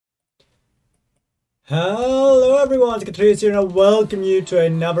Hello everyone, it's AkaTrios here and I welcome you to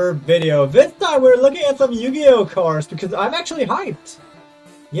another video. This time we're looking at some Yu-Gi-Oh cards because I'm actually hyped.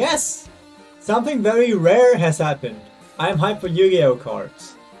 Yes, something very rare has happened. I'm hyped for Yu-Gi-Oh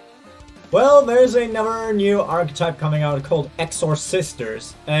cards. Well, there's another new archetype coming out called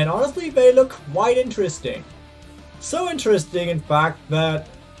Exorsisters, and honestly they look quite interesting. So interesting in fact that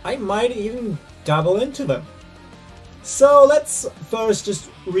I might even dabble into them. So let's first just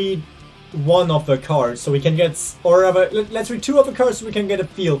read one of the cards so we can get, let's read two of the cards so we can get a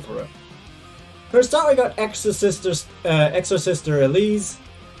feel for it. First up we got Exorsister Elise,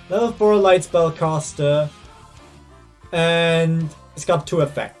 level 4 light spellcaster, and it's got two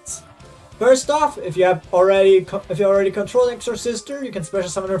effects. First off, if you already control Exorsister, you can special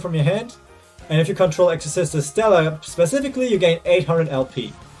summon her from your hand, and if you control Exorsister Stella specifically, you gain 800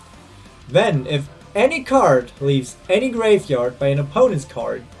 LP. Then, if any card leaves any graveyard by an opponent's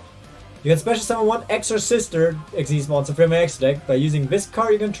card, you can special summon one Exorsister Xyz monster from your X deck by using this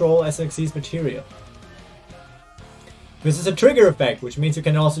card you control as an Xyz material. This is a trigger effect, which means you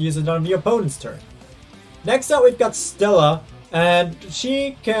can also use it on your opponent's turn. Next up we've got Stella, and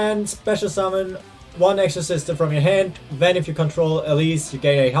she can special summon one Exorsister from your hand. Then if you control Elise, you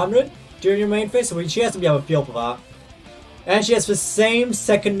gain 800 during your main phase, so she has to be able to feel for that. And she has the same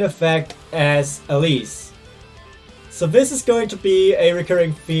second effect as Elise. So this is going to be a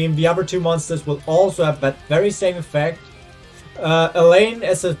recurring theme. The other two monsters will also have that very same effect. Elaine,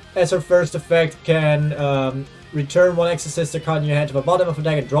 as her first effect, can return one Exorsister card in your hand to the bottom of the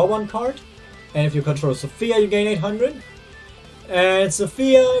deck and draw one card. And if you control Sophia, you gain 800. And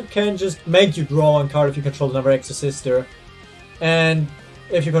Sophia can just make you draw one card if you control another Exorsister. And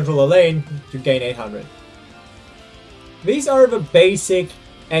if you control Elaine, you gain 800. These are the basic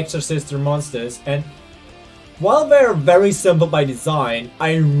Exorsister monsters, and while they're very simple by design,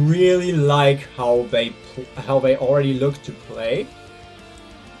 I really like how they already look to play.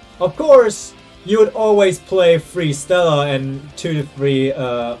 Of course, you would always play 3 Stella and 2 to 3.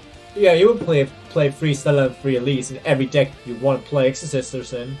 You would play 3 Stella and 3 Elise in every deck you want to play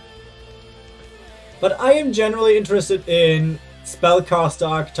Exorcisters in. But I am generally interested in spellcaster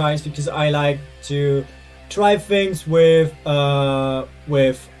archetypes because I like to try things with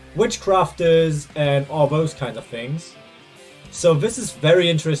witchcrafters and all those kind of things. So this is very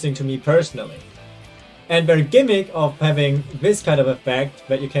interesting to me personally. And their gimmick of having this kind of effect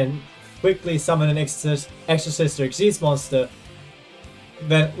that you can quickly summon an Exorsister Xyz monster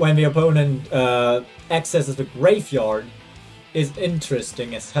when the opponent accesses the graveyard is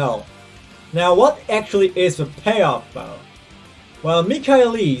interesting as hell. Now what actually is the payoff though? Well,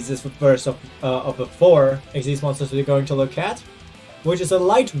 Michaelis is the first of the 4 Xyz monsters we're going to look at, which is a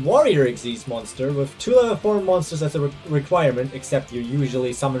light warrior Xyz monster with 2 level 4 monsters as a requirement, except you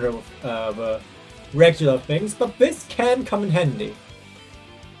usually summon her with the regular things, but this can come in handy.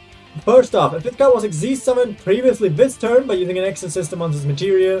 First off, if this card was Xyz summoned previously this turn by using an Exorcist monster's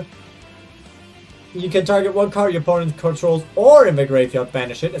material, you can target one card your opponent controls or in the graveyard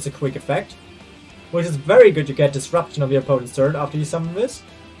banish it as a quick effect, which is very good to get disruption of your opponent's turn after you summon this.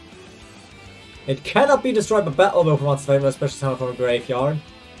 It cannot be destroyed by battle though for monster favor, especially summon from a graveyard.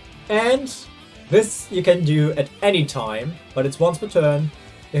 And this you can do at any time, but it's once per turn.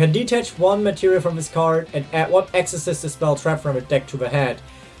 You can detach one material from this card and add one Exorcist spell trap from a deck to the hand.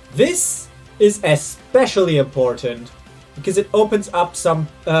 This is especially important because it opens up some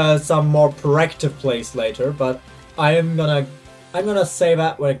more proactive plays later, but I'm gonna say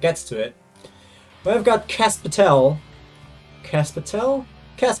that when it gets to it. We've got Caspatel,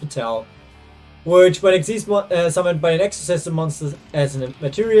 which when Xyz summoned by an Exorcist monster as a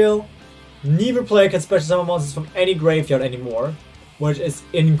material, neither player can special summon monsters from any graveyard anymore, which is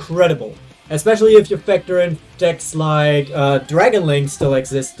incredible. Especially if you factor in decks like Dragon Link still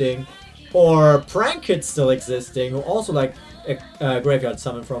existing, or Prankit still existing, who also like graveyard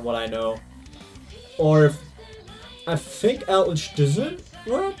summon from what I know. Or if I think Eldritch doesn't.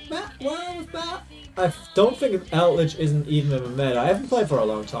 What was that? I don't think Eldritch isn't even in the meta. I haven't played for a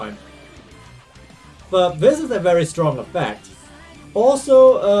long time. But this is a very strong effect.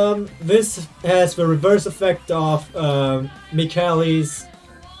 Also, this has the reverse effect of Michaelis.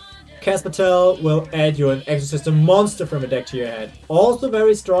 Caspatel will add you an Exorcist monster from a deck to your hand. Also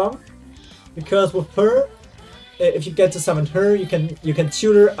very strong, because with her, if you get to summon her, you can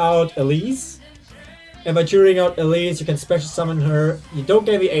tutor out Elise. And by tutoring out Elise, you can special summon her. You don't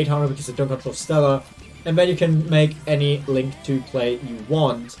get the 800 because you don't control Stella. And then you can make any Link 2 play you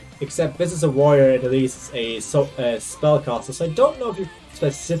want. Except this is a warrior and Elise is a spellcaster, so I don't know if you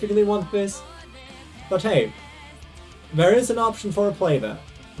specifically want this. But hey, there is an option for a play there.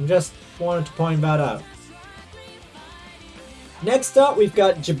 Just wanted to point that out. Next up, we've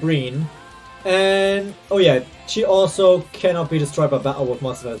got Jabreen. And, oh yeah, she also cannot be destroyed by battle with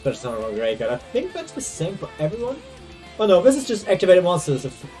monsters that are special summon from a graveyard. I think that's the same for everyone. Oh no, this is just activated monsters,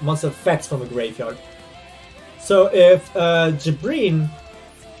 monster effects from a graveyard. So if Jabreen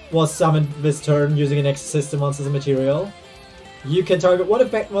was summoned this turn using an Exorcister monster as a material, you can target one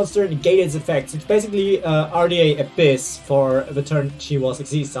effect monster and negate its effects. It's basically RDA Abyss for the turn she was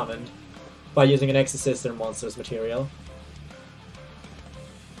Xyz summoned by using an Exorcister monster as material,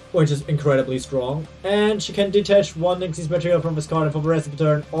 which is incredibly strong. And she can detach one Xyz material from this card, and for the rest of the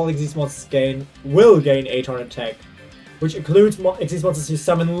turn, all Xyz monsters will gain 800 attack, which includes Xyz monsters you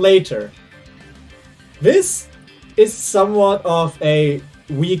summon later. This is somewhat of a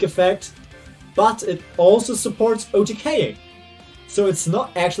weak effect, but it also supports OTKing. So it's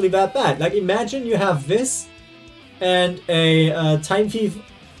not actually that bad. Like, imagine you have this and a Time Thief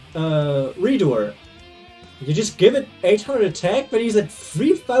Redoer. You just give it 800 attack, but he's at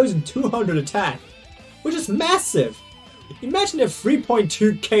 3200 attack, which is massive. Imagine a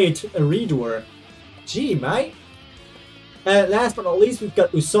 3.2k Redoer. Gee, mate. And last but not least, we've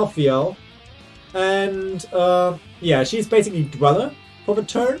got Usophiel. And yeah, she's basically Dweller for the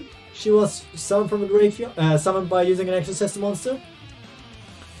turn. She was summoned from a graveyard, summoned by using an Exorcist monster.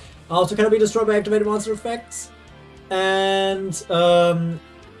 Also cannot be destroyed by activated monster effects. And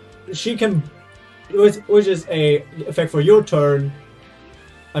she can, which is a effect for your turn.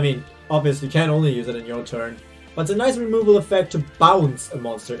 I mean, obviously you can only use it in your turn. But it's a nice removal effect to bounce a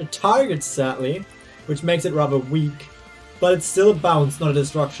monster. It targets, sadly, which makes it rather weak. But it's still a bounce, not a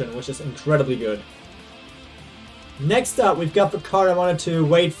destruction, which is incredibly good. Next up, we've got the card I wanted to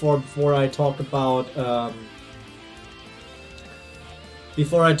wait for before I talk about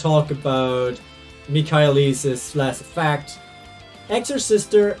Michaelis' last effect.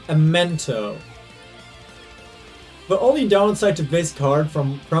 Exorsister Amento. The only downside to this card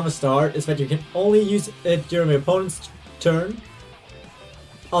from the start is that you can only use it during the opponent's turn,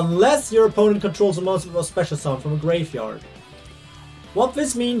 unless your opponent controls a monster with a special summon from a graveyard. What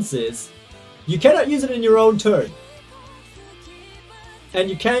this means is, you cannot use it in your own turn. And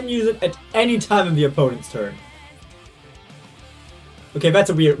you can use it at any time in the opponent's turn. Okay, that's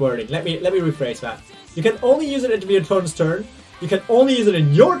a weird wording. Let me rephrase that. You can only use it at the opponent's turn. You can only use it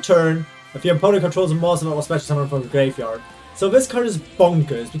in your turn if your opponent controls a monster with a special summon from the graveyard. So this card is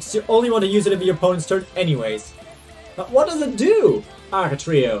bonkers, because you only want to use it in the opponent's turn anyways. But what does it do?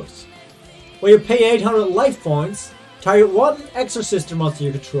 AkaTrios. Well, you pay 800 life points, target one Exorcister monster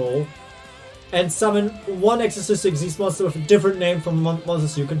you control, and summon one Exorcister Xyz monster with a different name from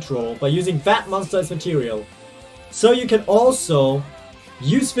monsters you control by using that monster as material. So you can also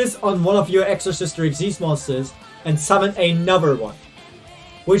use this on one of your Exorcister Xyz monsters and summon another one.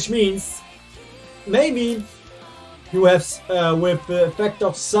 Which means, maybe you have, with the effect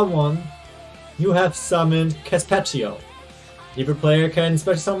of someone, you have summoned Caspatio. Either player can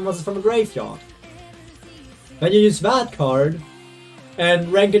special summon monsters from a graveyard. Then you use that card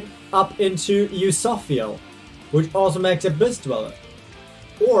and rank it up into Usophiel, which also makes Abyss Dweller.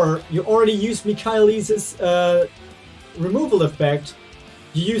 Or you already used Michaelis' removal effect.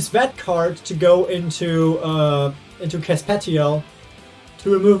 You use that card to go into Caspatio to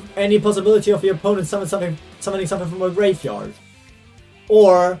remove any possibility of your opponent summoning something from a graveyard.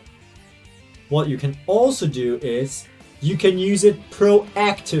 Or what you can also do is you can use it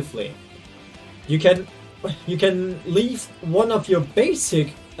proactively. You can leave one of your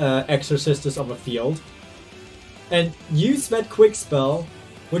basic Exorcisters on the field and use that quick spell,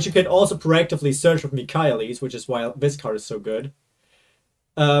 which you can also proactively search with Michaelis, which is why this card is so good.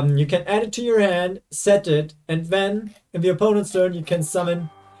 You can add it to your hand, set it, and then in the opponent's turn you can summon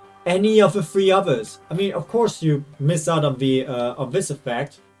any of the three others. I mean, of course you miss out on the of this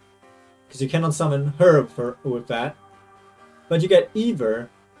effect, because you cannot summon her with that. But you get either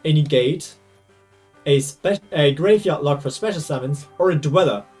a negate, a graveyard lock for special summons, or a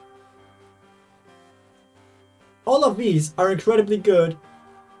dweller. All of these are incredibly good,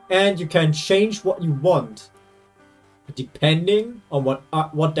 and you can change what you want depending on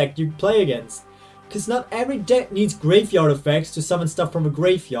what deck you play against. Because not every deck needs graveyard effects to summon stuff from a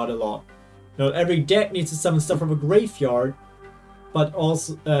graveyard a lot. Not every deck needs to summon stuff from a graveyard, but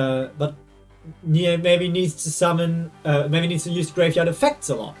also maybe needs to summon maybe needs to use graveyard effects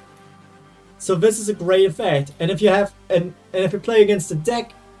a lot. So this is a great effect, and if you have and if you play against a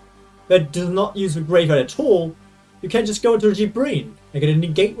deck that does not use the graveyard at all, you can just go into Jabreen and get a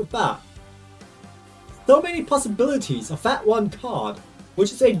negate with that. So many possibilities of that one card,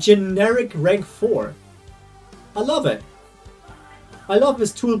 which is a generic rank 4. I love it. I love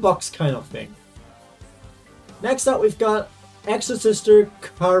this toolbox kind of thing. Next up, we've got Exorsister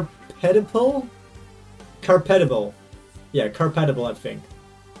Carpetible. Yeah, Carpetible, I think.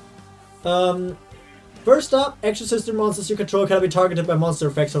 First up, Exorsister monsters you control cannot be targeted by monster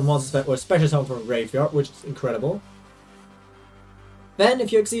effects or monsters or special summon from a graveyard, which is incredible. Then,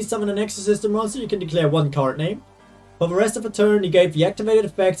 if you exceed summon an Exorsister monster, you can declare one card name. For the rest of the turn, negate the activated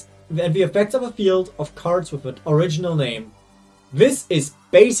effects and the effects of a field of cards with an original name. This is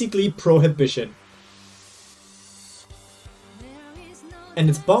basically Prohibition. And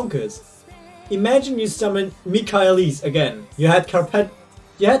it's bonkers. Imagine you summon Michaelis again. You had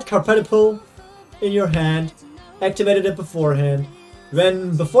Carpetiple in your hand, activated it beforehand.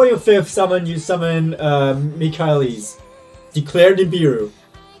 Then, before your 5th summon, you summon Michaelis. Declare Nibiru.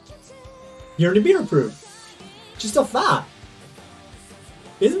 You're Nibiru proof. Just off that.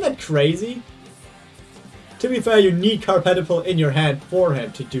 Isn't that crazy? To be fair, you need Carpetiple in your hand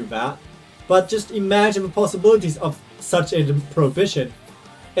beforehand to do that. But just imagine the possibilities of such a prohibition.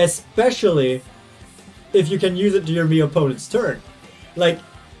 Especially if you can use it during the opponent's turn. Like,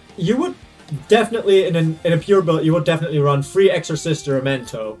 you would definitely, in a pure build, you would definitely run 3 Exorsister or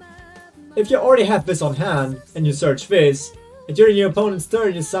Mento. If you already have this on hand, and you search this, and during your opponent's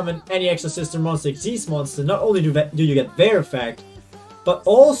turn you summon any Exorsister monster, Xyz monster, not only do you get their effect, but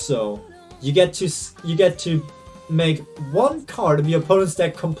also you get to make one card in the opponent's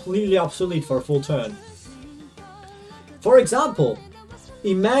deck completely obsolete for a full turn. For example,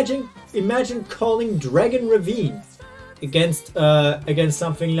 imagine calling Dragon Ravine against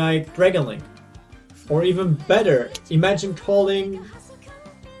something like Dragonlink. Or even better, imagine calling...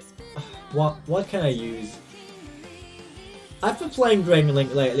 What can I use? I've been playing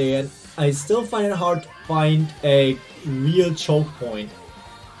Dragonlink lately and I still find it hard to find a real choke point.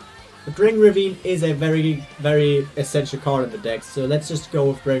 But Dragon Ravine is a very, very essential card in the deck, so let's just go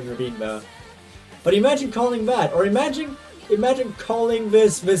with Dragon Ravine there. But imagine calling that, or imagine calling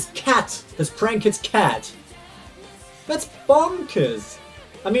this cat, this prank kid's cat. That's bonkers!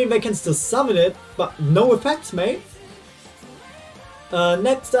 I mean, they can still summon it, but no effects, mate.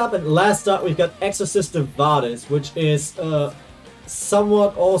 Next up and last up, we've got Exorsister Vadis, which is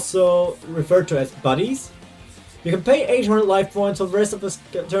somewhat also referred to as buddies. You can pay 800 life points for the rest of this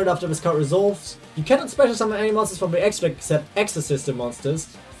turn after this card resolves. You cannot special summon any monsters from the extra deck except Exorsister monsters.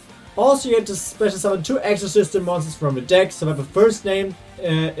 Also, you get to special summon 2 Exorsister monsters from the deck, so that the first name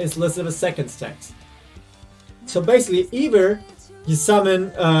is listed as second text. So basically, either you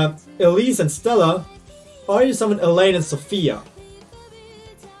summon Elise and Stella, or you summon Elaine and Sophia.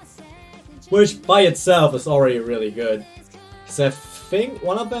 Which by itself is already really good. Because I think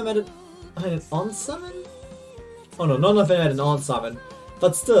one of them had an on-summon? Oh no, none of them had an on-summon.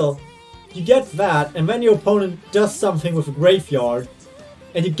 But still, you get that, and then your opponent does something with a graveyard,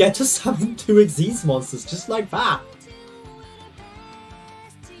 and you get to summon 2 Xyz monsters just like that.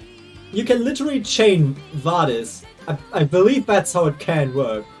 You can literally chain Vadis. I believe that's how it can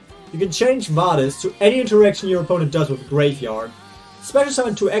work. You can change Vadis to any interaction your opponent does with a graveyard. Special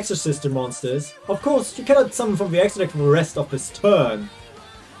summon 2 Exorsister monsters. Of course, you cannot summon from the extra deck for the rest of this turn.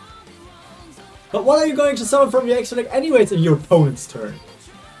 But what are you going to summon from your extra deck anyways in your opponent's turn?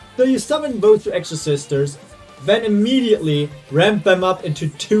 So you summon both 2 Exorcisters, then immediately ramp them up into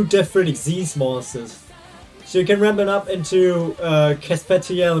 2 different Xyz monsters. So you can ramp them up into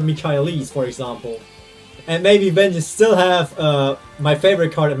Caspetiel and Michaelis, for example. And maybe then you still have my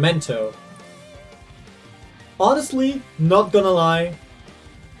favorite card, Mento. Honestly, not gonna lie,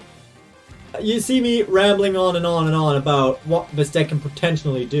 you see me rambling on and on and on about what this deck can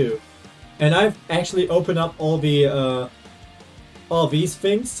potentially do. And I've actually opened up all these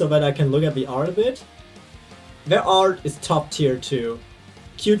things so that I can look at the art a bit. Their art is top tier too.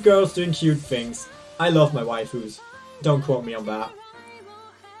 Cute girls doing cute things. I love my waifus. Don't quote me on that.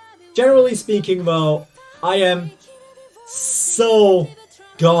 Generally speaking though, I am so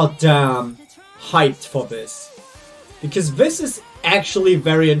goddamn hyped for this. Because this is actually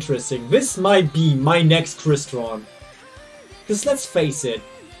very interesting. This might be my next Crystron. Because let's face it,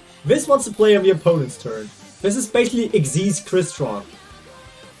 this wants to play on the opponent's turn. This is basically Xyz Crystron.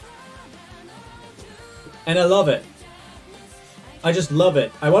 And I love it. I just love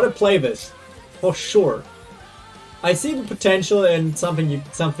it. I want to play this. For sure. I see the potential in some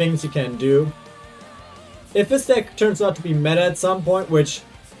things you can do. If this deck turns out to be meta at some point, which,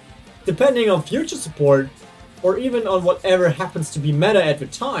 depending on future support, or even on whatever happens to be meta at the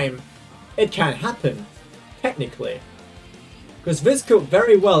time, it can happen, technically. Because this could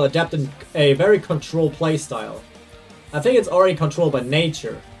very well adapt in a very controlled playstyle. I think it's already controlled by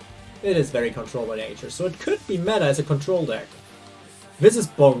nature. It is very controlled by nature, so it could be meta as a control deck. This is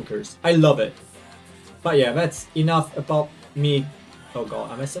bonkers. I love it. But yeah, that's enough about me. Oh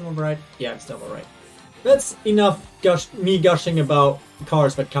god, am I still alright? Yeah, I'm still alright. That's enough me gushing about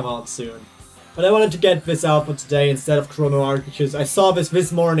cars that come out soon. But I wanted to get this out for today instead of Chrono Arc because I saw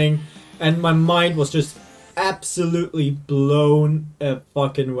this morning and my mind was just absolutely blown a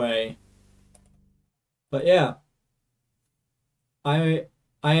fucking way. But yeah, I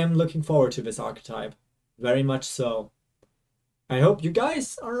am looking forward to this archetype. Very much so. I hope you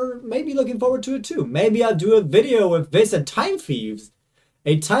guys are maybe looking forward to it too. Maybe I'll do a video with this and Time Thieves.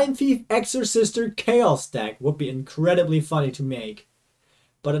 A Time Thief Exorcister Chaos deck would be incredibly funny to make.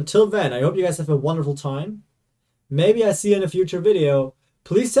 But until then, I hope you guys have a wonderful time. Maybe I see you in a future video.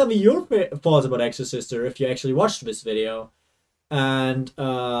 Please tell me your thoughts about Exorcister if you actually watched this video. And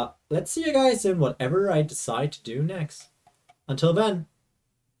let's see you guys in whatever I decide to do next. Until then,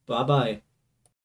 bye-bye.